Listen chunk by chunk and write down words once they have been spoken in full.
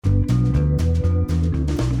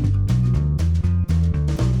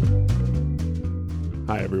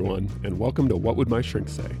Hi, everyone, and welcome to What Would My Shrink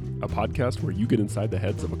Say, a podcast where you get inside the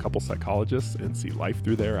heads of a couple psychologists and see life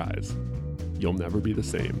through their eyes. You'll never be the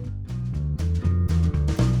same.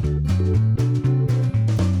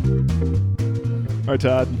 All right,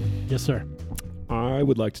 Todd. Yes, sir. I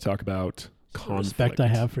would like to talk about conflict. Respect I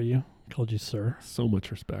have for you. Called you sir. So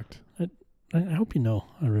much respect. I hope you know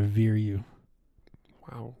I revere you.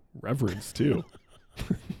 Wow. Reverence, too.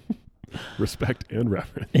 Respect and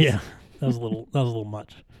reverence. Yeah, that was a little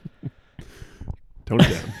much. Tone it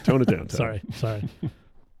down. Tone it down, Todd. Sorry.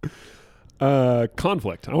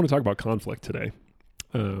 Conflict. I want to talk about conflict today.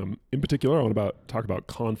 In particular, I want to talk about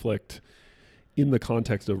conflict in the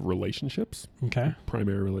context of relationships. Okay.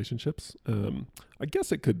 Primary relationships. I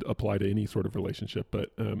guess it could apply to any sort of relationship,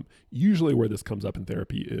 but usually where this comes up in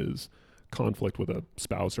therapy is conflict with a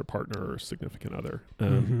spouse or partner or significant other.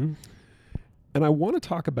 And I want to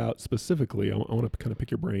talk about specifically, I want to kind of pick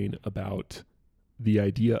your brain about the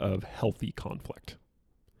idea of healthy conflict.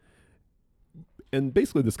 And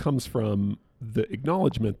basically this comes from the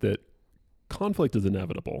acknowledgement that conflict is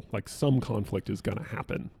inevitable. Like some conflict is going to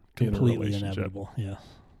happen in a Completely relationship. inevitable, yeah.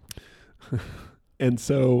 And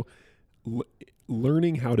so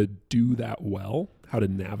learning how to do that well, how to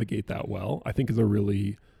navigate that well, I think is a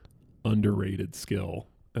really underrated skill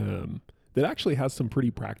that actually has some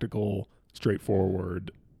pretty practical, straightforward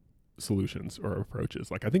solutions or approaches.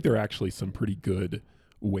 Like I think there are actually some pretty good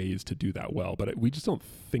ways to do that well, but we just don't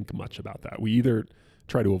think much about that. We either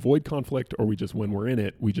try to avoid conflict or we just, when we're in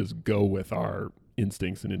it, we just go with our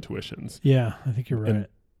instincts and intuitions. Yeah, I think you're right. And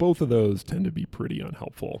both of those tend to be pretty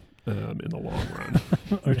unhelpful in the long run.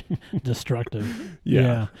 Or destructive.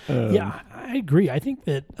 Yeah. Yeah, I agree. I think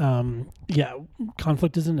that,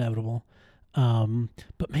 conflict is inevitable.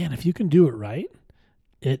 But man, if you can do it right,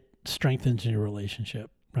 it strengthens your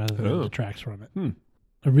relationship rather than detracts from it.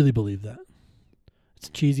 I really believe that. It's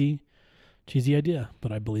a cheesy idea,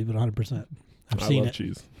 but I believe it 100%. I've seen it.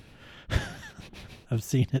 Cheese. I've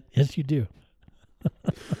seen it. Yes, you do.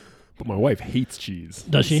 But my wife hates cheese.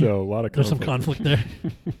 Does she? So a lot of conflict. There's some conflict there.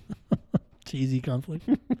 Cheesy conflict.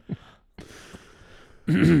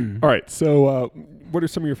 All right. So what are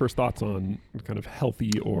some of your first thoughts on kind of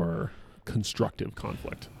healthy or constructive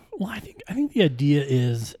conflict? Well, I think the idea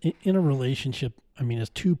is in a relationship, I mean, as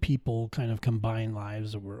two people kind of combine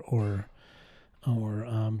lives or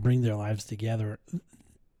bring their lives together,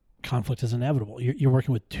 conflict is inevitable. You're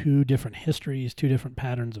working with two different histories, two different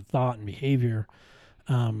patterns of thought and behavior,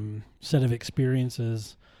 set of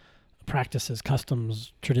experiences, practices,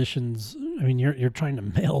 customs, traditions. I mean, you're trying to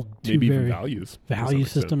meld two maybe very even value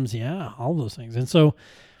systems. Yeah, all those things. And so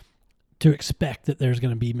to expect that there's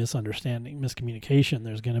going to be misunderstanding, miscommunication,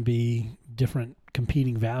 there's going to be different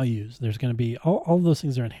competing values. There's going to be all those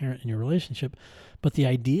things are inherent in your relationship. But the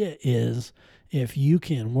idea is if you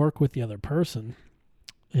can work with the other person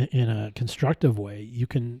in a constructive way, you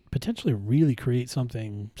can potentially really create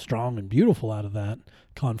something strong and beautiful out of that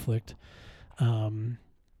conflict.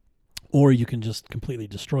 Or you can just completely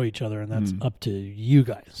destroy each other, and that's up to you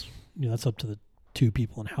guys. That's up to the two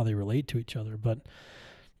people and how they relate to each other. But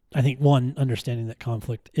I think understanding that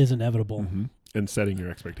conflict is inevitable. And setting your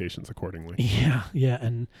expectations accordingly. Yeah.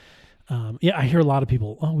 And I hear a lot of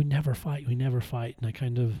people, we never fight. And I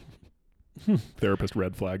kind of... Therapist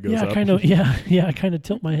red flag goes up. I kind of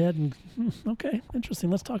tilt my head and, okay, interesting.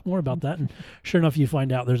 Let's talk more about that. And sure enough, you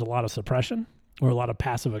find out there's a lot of suppression or a lot of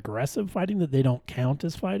passive-aggressive fighting that they don't count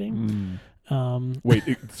as fighting. Wait,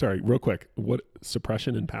 sorry, real quick. What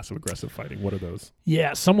suppression and passive-aggressive fighting, what are those?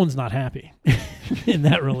 Yeah, someone's not happy in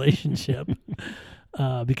that relationship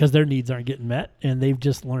because their needs aren't getting met, and they've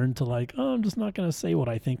just learned to I'm just not going to say what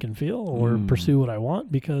I think and feel or pursue what I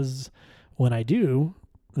want because when I do,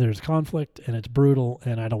 there's conflict and it's brutal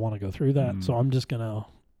and I don't want to go through that. So I'm just going to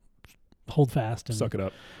hold fast and suck it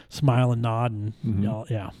up, smile and nod and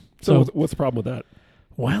yeah. So what's the problem with that?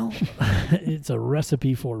 Well, it's a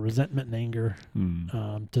recipe for resentment and anger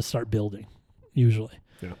to start building usually.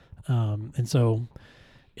 Yeah. And so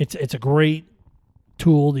it's a great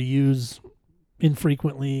tool to use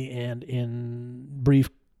infrequently and in brief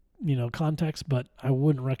context, but I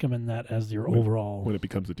wouldn't recommend that as your overall. When it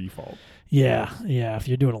becomes a default. Yeah. If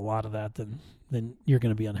you're doing a lot of that, then you're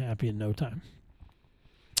going to be unhappy in no time.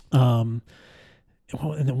 And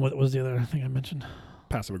then what was the other thing I mentioned?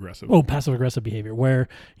 Passive-aggressive. Oh, passive-aggressive behavior, where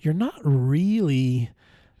you're not really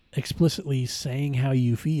explicitly saying how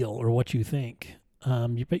you feel or what you think,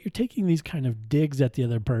 but you're taking these kind of digs at the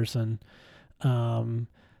other person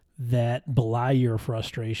that belie your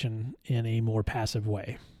frustration in a more passive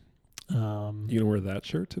way. You gonna wear that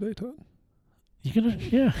shirt today, Todd? You gonna?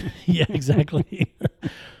 Yeah, exactly.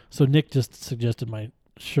 So Nick just suggested my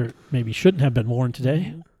shirt maybe shouldn't have been worn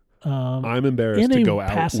today. I'm embarrassed in to a go out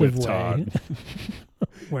passive with way. Todd.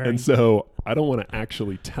 Wearing- And so I don't want to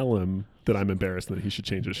actually tell him that I'm embarrassed and that he should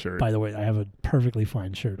change his shirt. By the way, I have a perfectly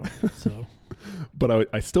fine shirt on. So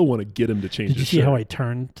But I still want to get him to change did you his see shirt. how I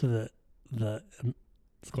turned to the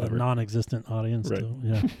It's clever. non-existent audience? Right. Too?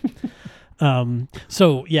 Yeah.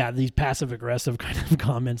 So yeah, these passive aggressive kind of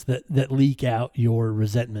comments that leak out your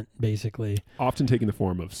resentment, basically. Often taking the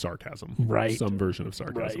form of sarcasm. Right. Some version of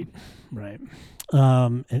sarcasm. Right.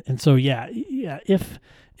 And so yeah.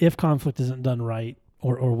 If conflict isn't done right,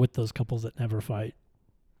 or with those couples that never fight,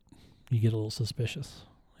 you get a little suspicious.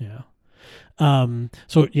 Yeah.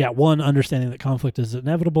 So yeah, one, understanding that conflict is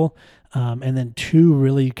inevitable, and then two,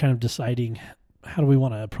 really kind of deciding how do we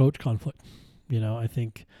want to approach conflict. I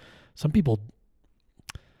think some people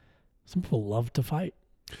love to fight.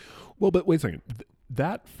 Well, but wait a second.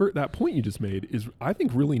 That point you just made is, I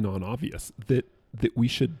think, really non-obvious, that we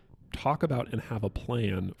should talk about and have a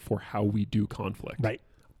plan for how we do conflict. Right.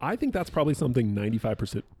 I think that's probably something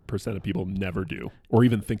 95% of people never do or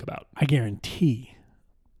even think about. I guarantee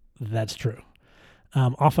that's true.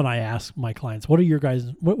 Often I ask my clients, what are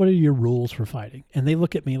your rules for fighting? And they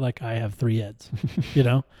look at me like I have three heads,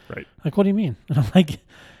 Right. Like, what do you mean? And I'm like,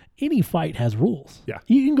 any fight has rules. Yeah.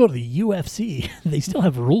 You can go to the UFC. They still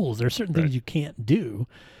have rules. There are certain things Right. you can't do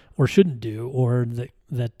or shouldn't do, or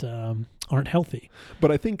that aren't healthy.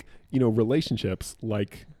 But I think, relationships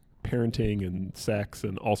like parenting and sex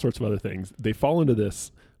and all sorts of other things, they fall into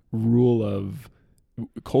this rule of,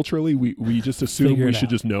 culturally, we just assume Figure we it should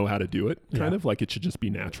out. just know how to do it, kind Yeah. of like it should just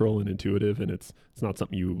be natural and intuitive, and it's not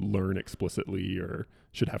something you learn explicitly or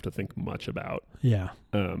should have to think much about, Yeah.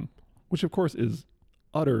 which of course is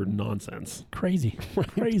utter nonsense. Crazy. Right?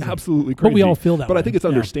 Crazy. Absolutely crazy. But we all feel that But way. I think it's Yeah.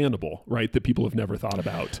 understandable, right, that people have never thought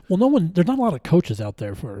about. Well, there's not a lot of coaches out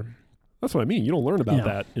there for, That's what I mean. You don't learn about Yeah.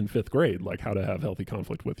 that in 5th grade, like how to have healthy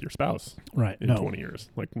conflict with your spouse right. in No, 20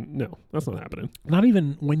 years. Like, no, that's not happening. not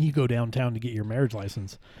even when you go downtown to get your marriage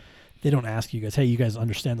license. They don't ask you guys, hey, you guys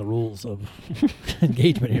understand the rules of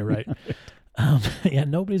engagement here, right? Yeah,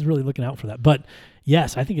 nobody's really looking out for that. But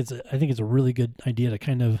yes, I think it's a really good idea to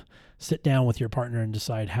kind of sit down with your partner and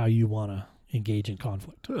decide how you want to engage in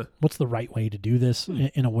conflict. Huh. What's the right way to do this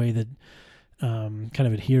in a way that kind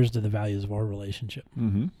of adheres to the values of our relationship?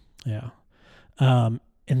 Mm-hmm. Yeah. And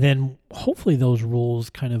then hopefully those rules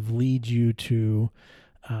kind of lead you to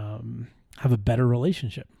have a better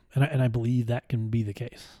relationship. And I believe that can be the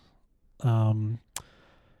case.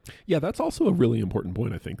 Yeah, that's also a really important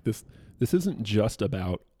point, I think. This isn't just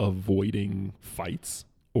about avoiding fights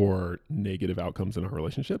or negative outcomes in our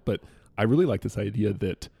relationship, but I really like this idea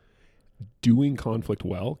that doing conflict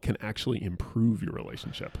well can actually improve your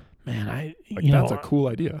relationship. Man, That's a cool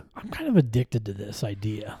idea. I'm kind of addicted to this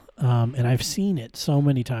idea. And I've seen it so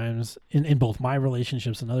many times in both my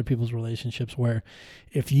relationships and other people's relationships, where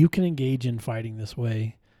if you can engage in fighting this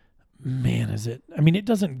way, man, it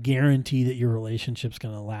doesn't guarantee that your relationship's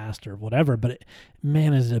going to last or whatever, but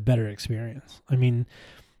is it a better experience.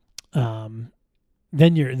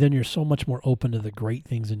 Then you're so much more open to the great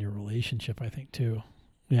things in your relationship, I think, too.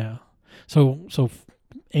 Yeah. So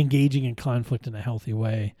engaging in conflict in a healthy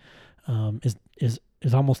way is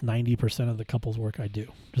almost 90% of the couples work I do.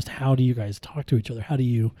 Just how do you guys talk to each other? How do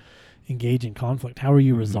you engage in conflict? How are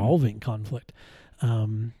you resolving conflict?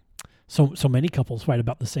 So many couples fight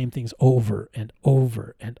about the same things over and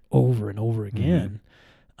over and over and over again.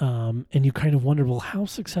 And you kind of wonder, well, how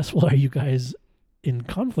successful are you guys in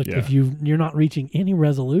conflict if you're not reaching any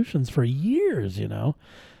resolutions for years, Yeah,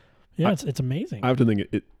 it's amazing. I have to think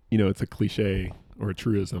it's a cliche or a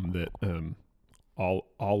truism that all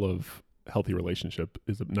of healthy relationship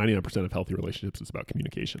is 99% of healthy relationships is about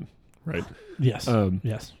communication, right? Yes.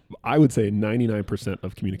 Yes. I would say 99%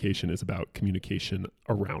 of communication is about communication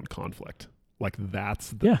around conflict. Like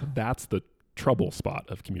that's the trouble spot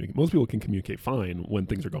of communication. Most people can communicate fine when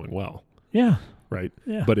things are going well. Yeah. Right.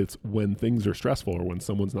 Yeah. But it's when things are stressful or when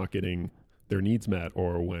someone's not getting their needs met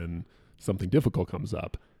or when something difficult comes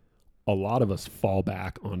up, a lot of us fall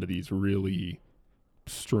back onto these really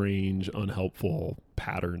strange, unhelpful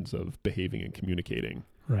patterns of behaving and communicating.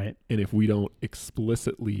 Right. And if we don't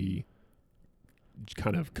explicitly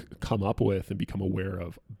kind of come up with and become aware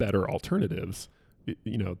of better alternatives,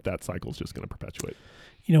 that cycle is just going to perpetuate.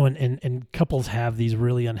 And couples have these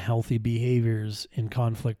really unhealthy behaviors in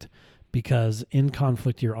conflict because in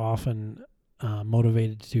conflict you're often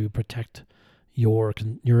motivated to protect your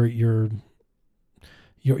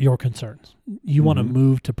concerns. You want to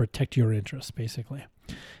move to protect your interests, basically.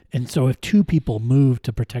 And so if two people move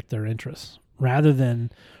to protect their interests rather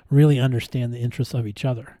than really understand the interests of each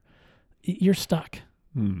other, you're stuck.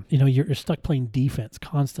 You're stuck playing defense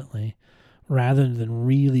constantly rather than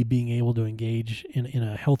really being able to engage in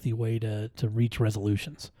a healthy way to reach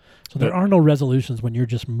resolutions. So there are no resolutions when you're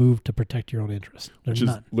just moved to protect your own interests. There's which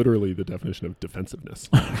none. is literally the definition of defensiveness,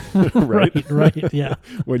 right? Right, yeah.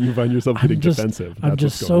 When you find yourself getting defensive, I'm that's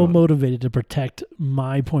just what's so going on. motivated to protect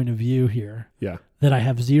my point of view here that I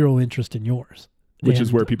have zero interest in yours. Which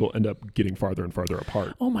is where people end up getting farther and farther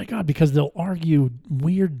apart. Oh my God, because they'll argue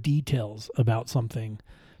weird details about something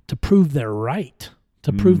to prove they're right,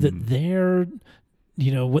 to prove that they're,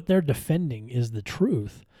 what they're defending is the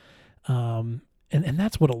truth. And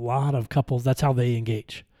that's what a lot of couples, that's how they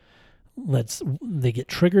engage. They get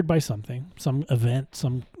triggered by something, some event,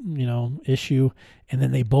 some, issue, and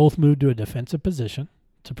then they both move to a defensive position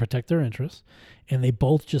to protect their interests, and they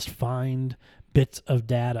both just find bits of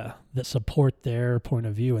data that support their point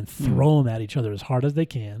of view and throw them at each other as hard as they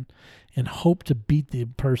can and hope to beat the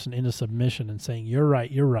person into submission and saying, you're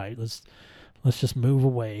right, let's just move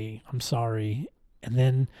away, I'm sorry. And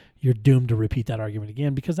then you're doomed to repeat that argument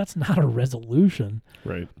again, because that's not a resolution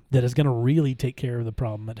that is going to really take care of the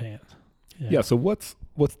problem at hand. Yeah. So what's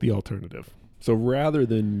the alternative? So rather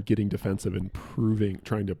than getting defensive and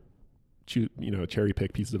trying to cherry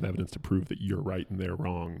pick pieces of evidence to prove that you're right and they're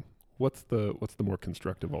wrong, what's the more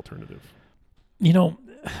constructive alternative?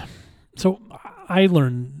 So I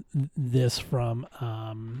learned this from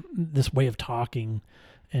this way of talking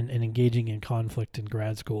and engaging in conflict in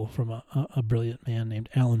grad school from a brilliant man named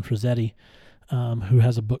Alan Frazzetti, who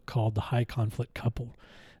has a book called The High Conflict Couple.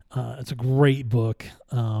 It's a great book,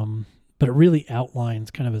 but it really outlines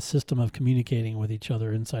kind of a system of communicating with each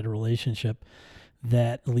other inside a relationship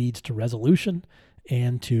that leads to resolution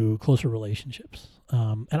and to closer relationships.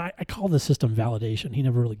 And I call this system validation. He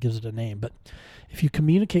never really gives it a name, but if you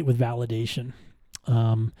communicate with validation,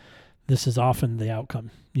 this is often the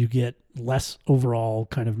outcome. You get less overall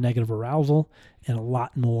kind of negative arousal and a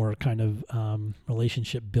lot more kind of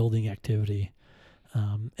relationship building activity.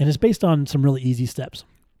 And it's based on some really easy steps.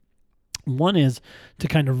 One is to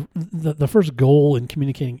kind of, the first goal in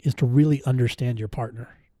communicating is to really understand your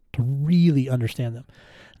partner, to really understand them.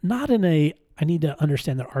 Not in I need to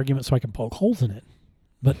understand their argument so I can poke holes in it,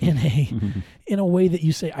 but in a way that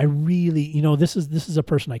you say, I really, this is a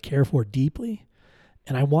person I care for deeply,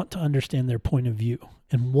 and I want to understand their point of view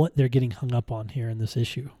and what they're getting hung up on here in this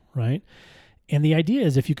issue, right? And the idea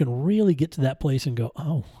is if you can really get to that place and go,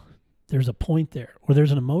 oh, there's a point there, or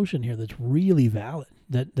there's an emotion here that's really valid,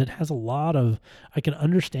 that has a lot of, I can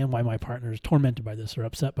understand why my partner is tormented by this or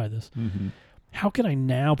upset by this. Mm-hmm. How can I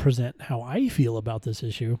now present how I feel about this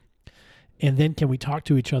issue? And then can we talk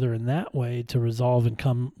to each other in that way to resolve and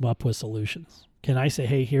come up with solutions? Can I say,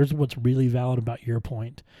 hey, here's what's really valid about your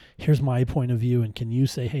point. Here's my point of view. And can you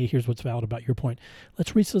say, hey, here's what's valid about your point.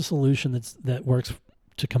 Let's reach a solution that works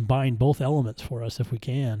to combine both elements for us if we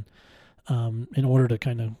can, in order to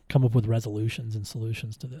kind of come up with resolutions and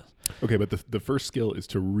solutions to this. Okay, but the first skill is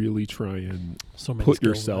to really try and put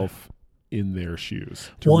yourself in their shoes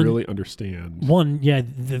to really understand.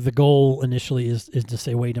 The goal initially is to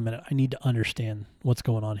say, wait a minute, I need to understand what's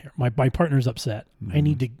going on here. My partner's upset.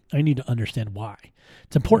 Mm-hmm. I need to understand why.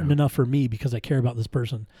 It's important enough for me, because I care about this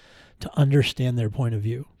person, to understand their point of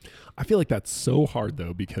view. I feel like that's so hard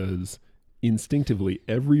though, because instinctively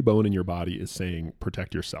every bone in your body is saying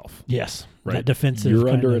protect yourself. Yes. Right. That defensive. You're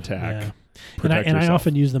under attack. Yeah. And I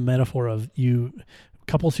often use the metaphor of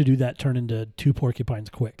couples who do that turn into two porcupines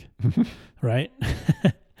quick, right?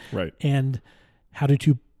 Right. And how do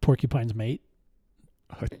two porcupines mate?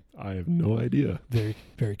 I have no idea. Very,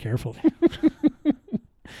 very carefully.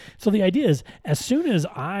 So the idea is, as soon as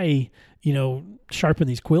I, sharpen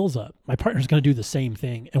these quills up, my partner's going to do the same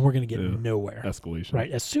thing, and we're going to get nowhere. Escalation.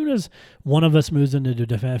 Right. As soon as one of us moves into a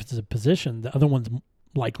defensive position, the other one's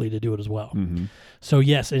likely to do it as well. Mm-hmm. So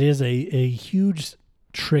yes, it is a huge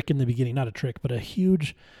trick in the beginning, not a trick, but a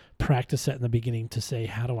huge practice set in the beginning to say,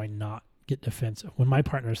 how do I not get defensive? When my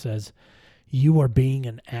partner says, you are being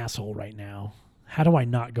an asshole right now, how do I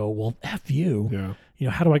not go, well, F you? Yeah.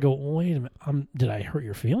 How do I go, well, wait a minute, did I hurt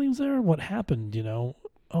your feelings there? What happened?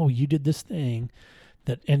 Oh, you did this thing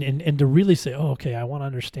that, and to really say, oh, okay, I want to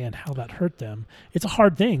understand how that hurt them. It's a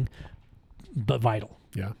hard thing, but vital.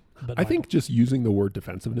 Yeah. I think just using the word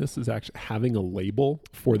defensiveness is actually having a label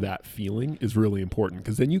for that feeling is really important,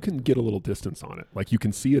 because then you can get a little distance on it. Like you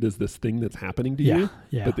can see it as this thing that's happening to you,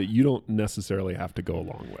 but that you don't necessarily have to go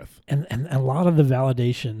along with. And a lot of the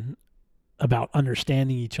validation about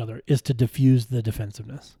understanding each other is to diffuse the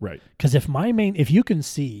defensiveness. Right. Because if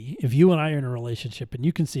you and I are in a relationship and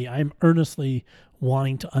you can see I'm earnestly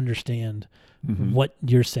wanting to understand what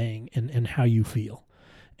you're saying and how you feel.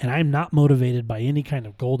 and I'm not motivated by any kind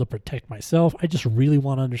of goal to protect myself. I just really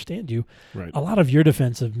want to understand you. Right. A lot of your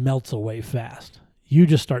defensive melts away fast. You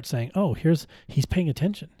just start saying, "Oh, he's paying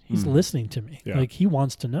attention. He's listening to me. Yeah. Like he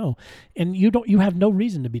wants to know." And you have no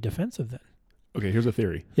reason to be defensive then. Okay, here's a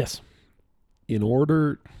theory. Yes. In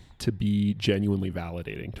order to be genuinely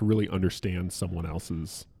validating, to really understand someone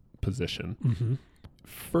else's position, Mm-hmm.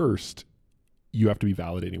 first you have to be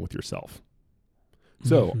validating with yourself.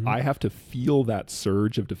 So Mhm. I have to feel that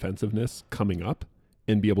surge of defensiveness coming up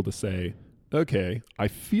and be able to say, okay, I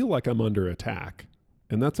feel like I'm under attack,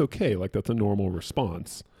 and that's okay. Like that's a normal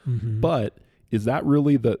response. Mhm. But is that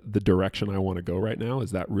really the direction I want to go right now?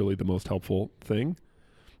 Is that really the most helpful thing?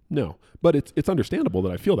 No. But it's understandable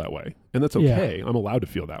that I feel that way, and that's okay. I'm allowed to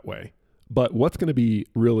feel that way. But what's going to be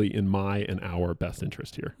really in my and our best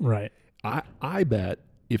interest here? Right. I bet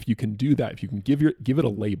if you can do that, if you can give it a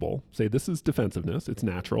label, say this is defensiveness, it's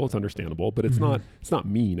natural, it's understandable, but it's not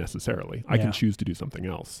me necessarily. I can choose to do something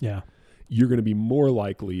else. Yeah. You're going to be more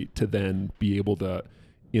likely to then be able to,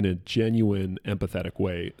 in a genuine, empathetic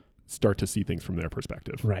way, start to see things from their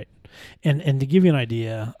perspective. Right. And to give you an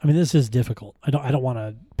idea, I mean, this is difficult. I don't want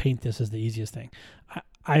to paint this as the easiest thing.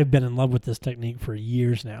 I've been in love with this technique for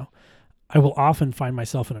years now. I will often find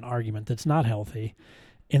myself in an argument that's not healthy.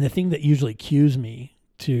 And the thing that usually cues me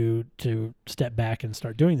to step back and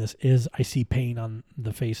start doing this is I see pain on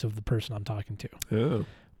the face of the person I'm talking to. Oh.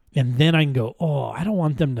 And then I can go, oh, I don't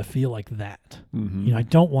want them to feel like that. Mm-hmm. You know, I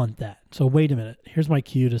don't want that. So wait a minute. Here's my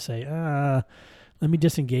cue to say, let me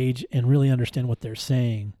disengage and really understand what they're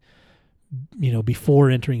saying, you know,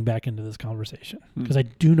 before entering back into this conversation. Because I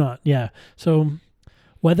do not, So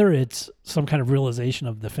whether it's some kind of realization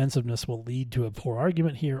of defensiveness will lead to a poor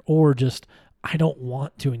argument here, or just I don't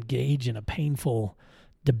want to engage in a painful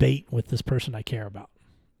debate with this person I care about.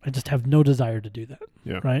 I just have no desire to do that.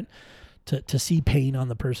 Yeah. Right? To see pain on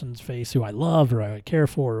the person's face who I love or I care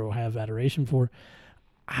for or have adoration for,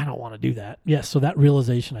 I don't want to do that. Yes, so that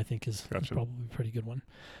realization I think is probably a pretty good one.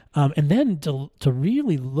 And then to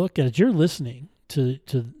really look at, as you're listening to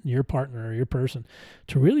your partner or your person,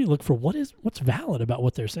 to really look for what's valid about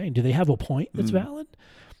what they're saying. Do they have a point that's valid?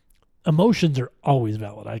 Emotions are always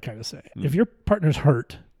valid, I kind of say. If your partner's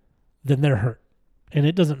hurt, then they're hurt. And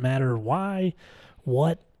it doesn't matter why,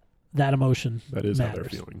 what, that emotion that is matters. How they're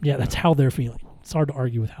feeling. Yeah, that's how they're feeling. It's hard to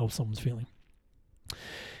argue with how someone's feeling.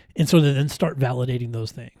 And so to then start validating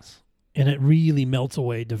those things, and it really melts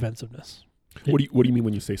away defensiveness. What do you mean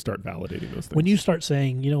when you say start validating those things? When you start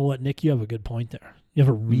saying, you know what, Nick, you have a good point there. You have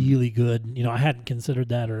a really good, you know, I hadn't considered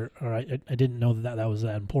that, or I didn't know that was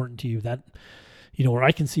that important to you. That, you know, where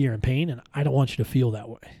I can see you're in pain, and I don't want you to feel that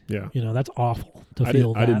way. Yeah. You know, that's awful to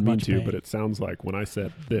feel that much I didn't mean to, pain. but it sounds like when I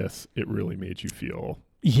said this, it really made you feel.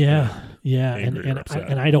 Yeah, angry or and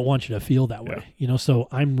upset. I don't want you to feel that way. Yeah. You know, so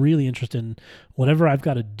I'm really interested in whatever I've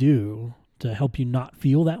got to do to help you not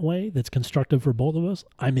feel that way. That's constructive for both of us.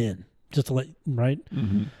 I'm in, just to let right.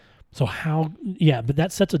 Mm-hmm. So but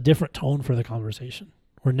that sets a different tone for the conversation.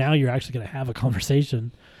 Where now you're actually going to have a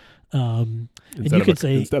conversation, and you could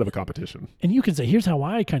say instead of a competition. And you can say, here's how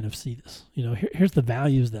I kind of see this. You know, here's the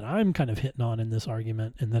values that I'm kind of hitting on in this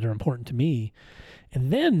argument and that are important to me. And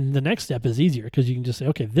then the next step is easier because you can just say,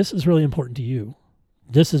 okay, this is really important to you.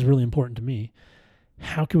 This is really important to me.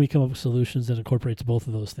 How can we come up with solutions that incorporates both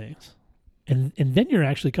of those things? And then you're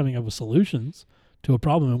actually coming up with solutions to a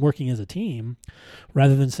problem and working as a team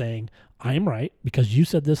rather than saying, I'm right because you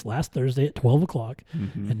said this last Thursday at 12 o'clock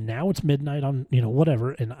and now it's midnight on, you know,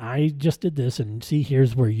 whatever. And I just did this and see,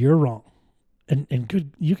 here's where you're wrong. And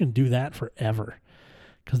good, you can do that forever.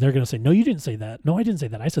 Because they're going to say, no, you didn't say that. No, I didn't say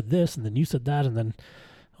that. I said this, and then you said that, and then,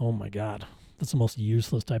 oh my God, that's the most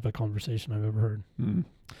useless type of conversation I've ever heard.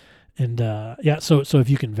 And so if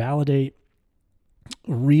you can validate,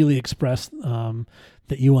 really express that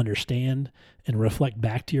you understand, and reflect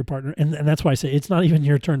back to your partner, and that's why I say it's not even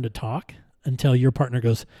your turn to talk until your partner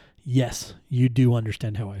goes, yes, you do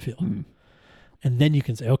understand how I feel. And then you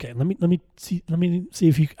can say, okay, let me see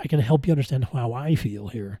if I can help you understand how I feel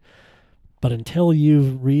here. But until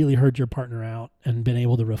you've really heard your partner out and been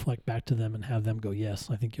able to reflect back to them and have them go, yes,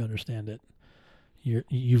 I think you understand it,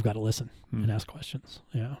 you've got to listen and ask questions.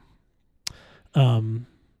 Yeah.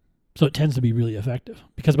 So it tends to be really effective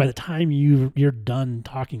because by the time you're done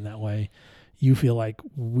talking that way, you feel like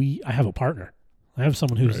I have a partner. I have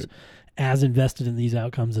someone who's as invested in these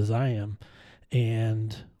outcomes as I am.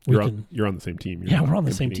 And you're on the same team. We're on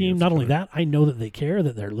the same team. Not only that, I know that they care,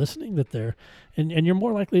 that they're listening, that they're, and you're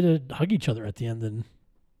more likely to hug each other at the end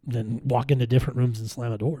than walk into different rooms and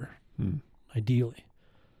slam a door. Ideally.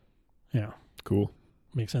 Yeah. Cool.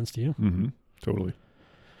 Makes sense to you? Mm-hmm. Totally.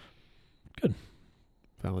 Good.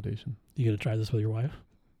 Validation. You got to try this with your wife?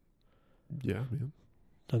 Yeah, man.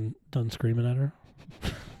 Done screaming at her?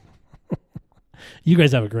 You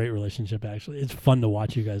guys have a great relationship, actually. It's fun to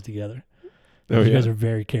watch you guys together. Oh, You guys are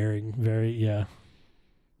very caring, yeah.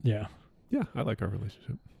 Yeah, I like our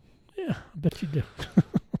relationship. Yeah, I bet you do.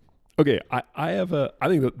 Okay, I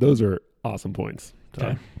think that those are awesome points.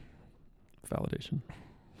 Okay. Validation.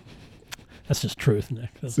 That's just truth,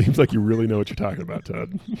 Nick. Seems like you really know what you're talking about,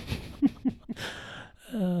 Todd.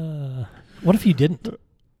 What if you didn't?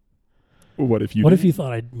 What if you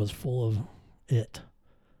thought I was full of it?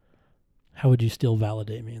 How would you still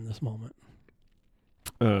validate me in this moment?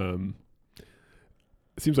 It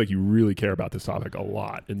seems like you really care about this topic a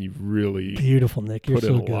lot, and you've really beautiful, Nick. You're put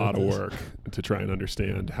so in a good lot at of this. work to try and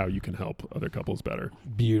understand how you can help other couples better.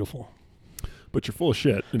 Beautiful. But you're full of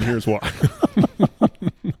shit, and here's why.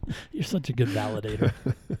 You're such a good validator.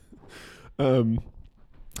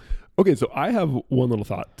 Okay, so I have one little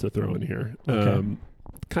thought to throw in here. Okay.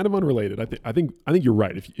 Kind of unrelated. I think you're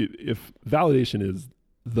right. If validation is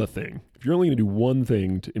the thing, if you're only going to do one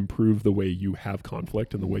thing to improve the way you have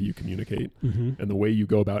conflict and the way you communicate Mm-hmm. and the way you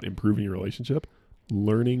go about improving your relationship,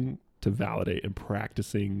 learning to validate and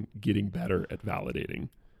practicing getting better at validating,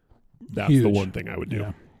 that's Huge. the one thing I would do.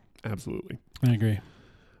 Yeah, Absolutely. I agree.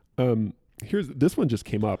 This one just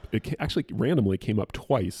came up. It actually randomly came up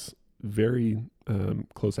twice, very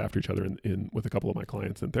close after each other in with a couple of my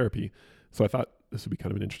clients in therapy. So I thought this would be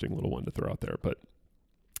kind of an interesting little one to throw out there. But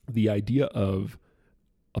the idea of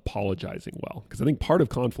apologizing well, because I think part of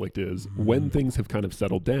conflict is when things have kind of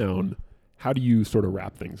settled down, how do you sort of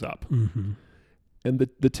wrap things up? Mm-hmm. And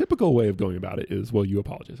the typical way of going about it is, well, you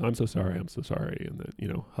apologize. I'm so sorry. And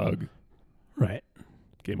then, hug. Right.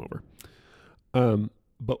 Game over.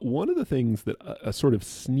 But one of the things that a sort of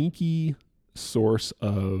sneaky source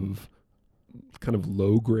of kind of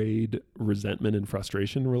low grade resentment and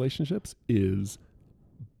frustration in relationships is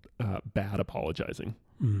bad apologizing.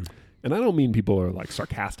 Mm. And I don't mean people are like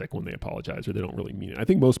sarcastic when they apologize or they don't really mean it. I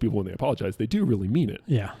think most people when they apologize, they do really mean it.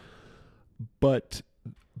 Yeah. But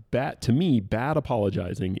to me, bad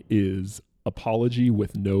apologizing is apology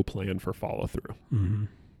with no plan for follow through. Mm-hmm.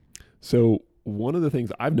 So one of the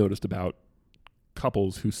things I've noticed about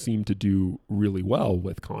couples who seem to do really well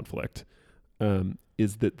with conflict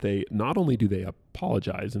is that they not only do they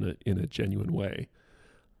apologize in a genuine way,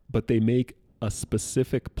 but they make a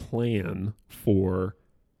specific plan for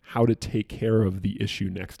how to take care of the issue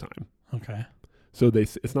next time. Okay. So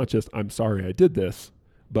it's not just, I'm sorry I did this,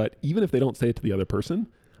 but even if they don't say it to the other person,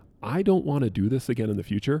 I don't want to do this again in the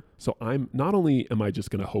future. So not only am I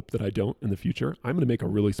just going to hope that I don't in the future, I'm going to make a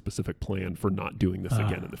really specific plan for not doing this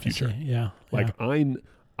again in the future. Yeah. Like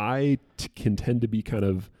I can tend to be kind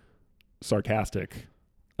of sarcastic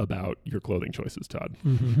about your clothing choices, Todd.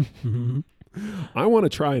 Mm-hmm. Mm-hmm. I want to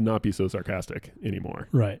try and not be so sarcastic anymore.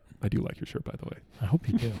 Right. I do like your shirt, by the way. I hope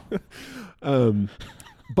you do.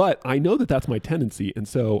 But I know that that's my tendency. And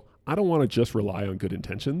so I don't want to just rely on good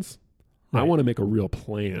intentions. Right. I want to make a real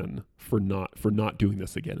plan for not doing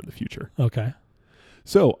this again in the future. Okay.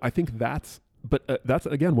 So I think that's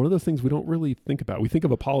again, one of those things we don't really think about. We think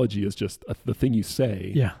of apology as just the thing you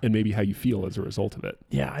say and maybe how you feel as a result of it.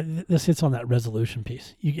 Yeah. This hits on that resolution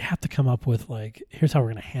piece. You have to come up with here's how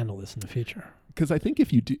we're going to handle this in the future. Because I think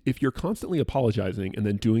if you're constantly apologizing and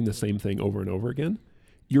then doing the same thing over and over again,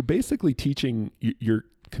 you're basically you're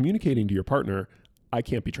communicating to your partner, I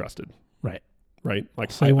can't be trusted. Right? Like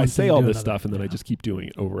I say all this stuff and then I just keep doing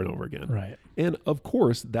it over and over again. Right. And of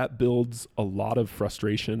course, that builds a lot of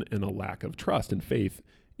frustration and a lack of trust and faith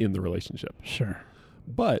in the relationship. Sure.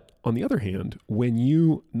 But on the other hand, when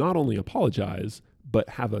you not only apologize, but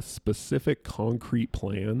have a specific concrete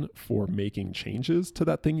plan for making changes to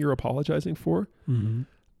that thing you're apologizing for, mm-hmm.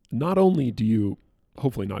 not only do you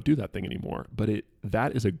hopefully not do that thing anymore, but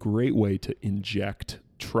that is a great way to inject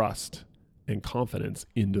trust and confidence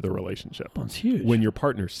into the relationship. That's huge. When your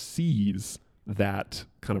partner sees that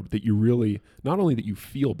that you really, not only that you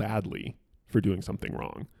feel badly for doing something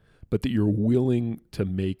wrong, but that you're willing to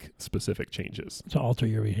make specific changes. To alter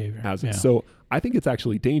your behavior. So I think it's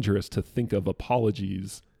actually dangerous to think of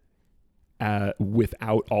apologies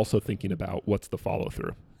without also thinking about what's the follow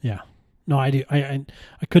through. Yeah. No, I do. I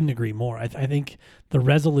couldn't agree more. I think the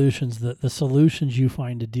resolutions, the solutions you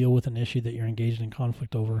find to deal with an issue that you're engaged in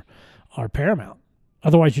conflict over are paramount.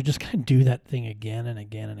 Otherwise, you're just going to do that thing again and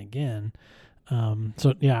again and again.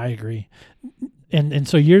 So yeah, I agree. And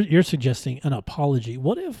so you're suggesting an apology.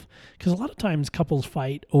 What if? Because a lot of times couples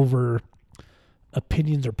fight over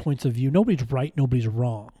opinions or points of view. Nobody's right. Nobody's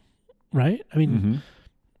wrong. Right? I mean,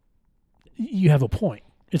 you have a point.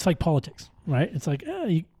 It's like politics, right? It's like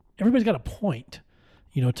everybody's got a point.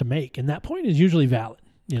 to make. And that point is usually valid,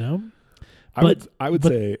 I would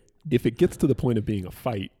say if it gets to the point of being a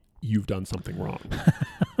fight, you've done something wrong.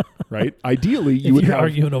 Right? Ideally, you would have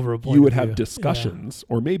arguing over a point you would of have view. discussions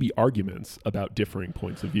or maybe arguments about differing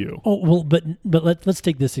points of view. Oh, well, but let's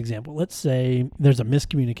take this example. Let's say there's a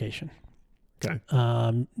miscommunication. Okay.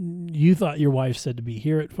 You thought your wife said to be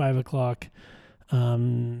here at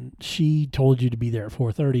 5:00. She told you to be there at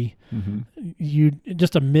 4:30. Mm-hmm. You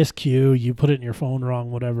just a miscue. You put it in your phone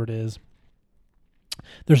wrong, whatever it is.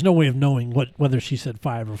 There's no way of knowing whether she said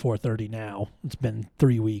 5 or 4:30 now. It's been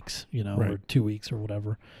 3 weeks, Right. or 2 weeks or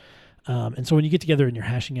whatever. And so when you get together and you're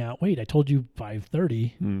hashing out, wait, I told you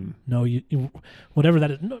 5:30. Mm. No, you whatever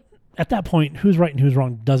that is. No, at that point, who's right and who's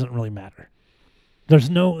wrong doesn't really matter. There's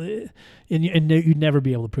no, and you'd never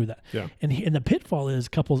be able to prove that. Yeah. And the pitfall is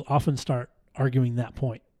couples often start arguing that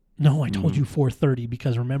point. No, I told you 4:30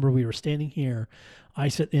 because remember we were standing here. I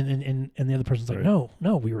said, and the other person's like, Right.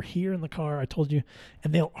 no, we were here in the car. I told you,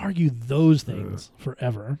 and they'll argue those things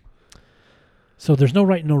forever. So there's no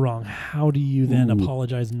right and no wrong. How do you then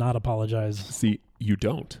apologize, not apologize? See, you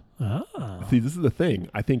don't. Ah, See, this is the thing.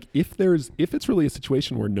 I think if it's really a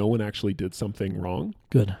situation where no one actually did something wrong,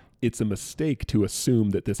 good. it's a mistake to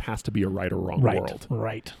assume that this has to be a right or wrong world.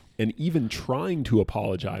 Right. And even trying to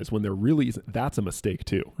apologize when there really isn't, that's a mistake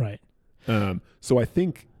too. Right. So I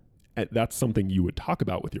think that's something you would talk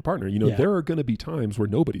about with your partner. Yeah. There are going to be times where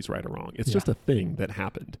nobody's right or wrong. It's just a thing that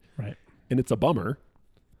happened. Right. And it's a bummer.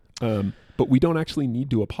 But we don't actually need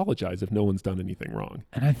to apologize if no one's done anything wrong.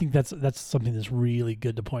 And I think that's something that's really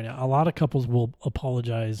good to point out. A lot of couples will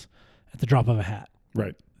apologize at the drop of a hat.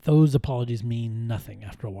 Right. Those apologies mean nothing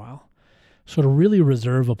after a while. So to really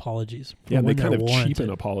reserve apologies for Yeah, when they kind they're of warranted, cheapen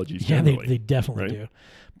apologies yeah, generally. they definitely right? do.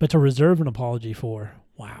 But to reserve an apology for,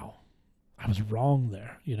 wow, I was wrong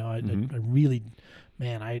there. I really,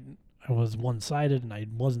 man, I was one-sided and I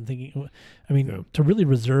wasn't thinking. I mean, to really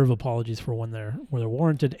reserve apologies for when they're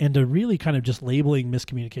warranted, and to really kind of just labeling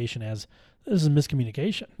miscommunication as this is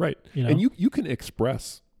miscommunication. Right. And you can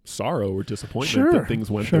express sorrow or disappointment that things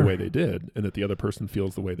went the way they did, and that the other person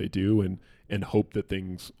feels the way they do, and hope that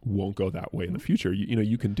things won't go that way in the future.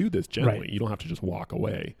 You can do this gently. Right. You don't have to just walk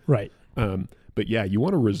away. Right. But yeah, you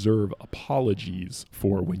want to reserve apologies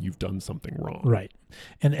for when you've done something wrong. Right.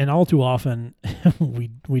 And all too often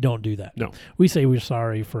we don't do that. No. We say we're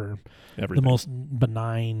sorry for Everything. the most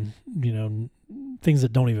benign, things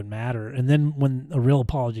that don't even matter. And then when a real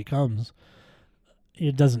apology comes,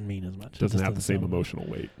 it doesn't mean as much. It doesn't have the same emotional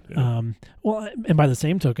weight. Yeah. Well, and by the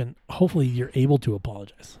same token, hopefully you're able to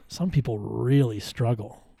apologize. Some people really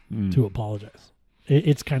struggle to apologize.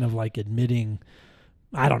 It's kind of like admitting,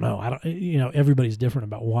 I don't know. Everybody's different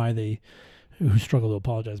about why who struggle to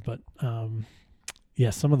apologize. But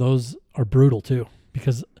some of those are brutal too,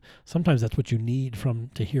 because sometimes that's what you need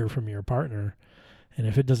to hear from your partner. And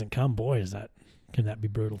if it doesn't come, boy, can that be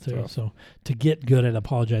brutal too. Tough. So to get good at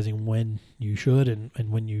apologizing when you should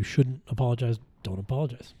and when you shouldn't apologize, don't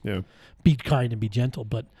apologize. Yeah. Be kind and be gentle,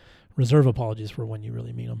 but reserve apologies for when you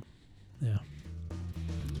really mean them. Yeah.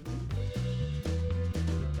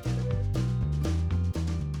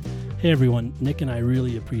 Hey everyone, Nick and I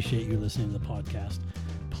really appreciate you listening to the podcast.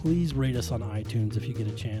 Please rate us on iTunes if you get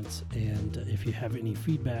a chance, and if you have any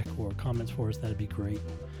feedback or comments for us, that'd be great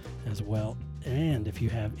as well. And if you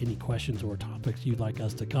have any questions or topics you'd like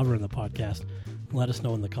us to cover in the podcast, let us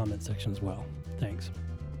know in the comment section as well. Thanks.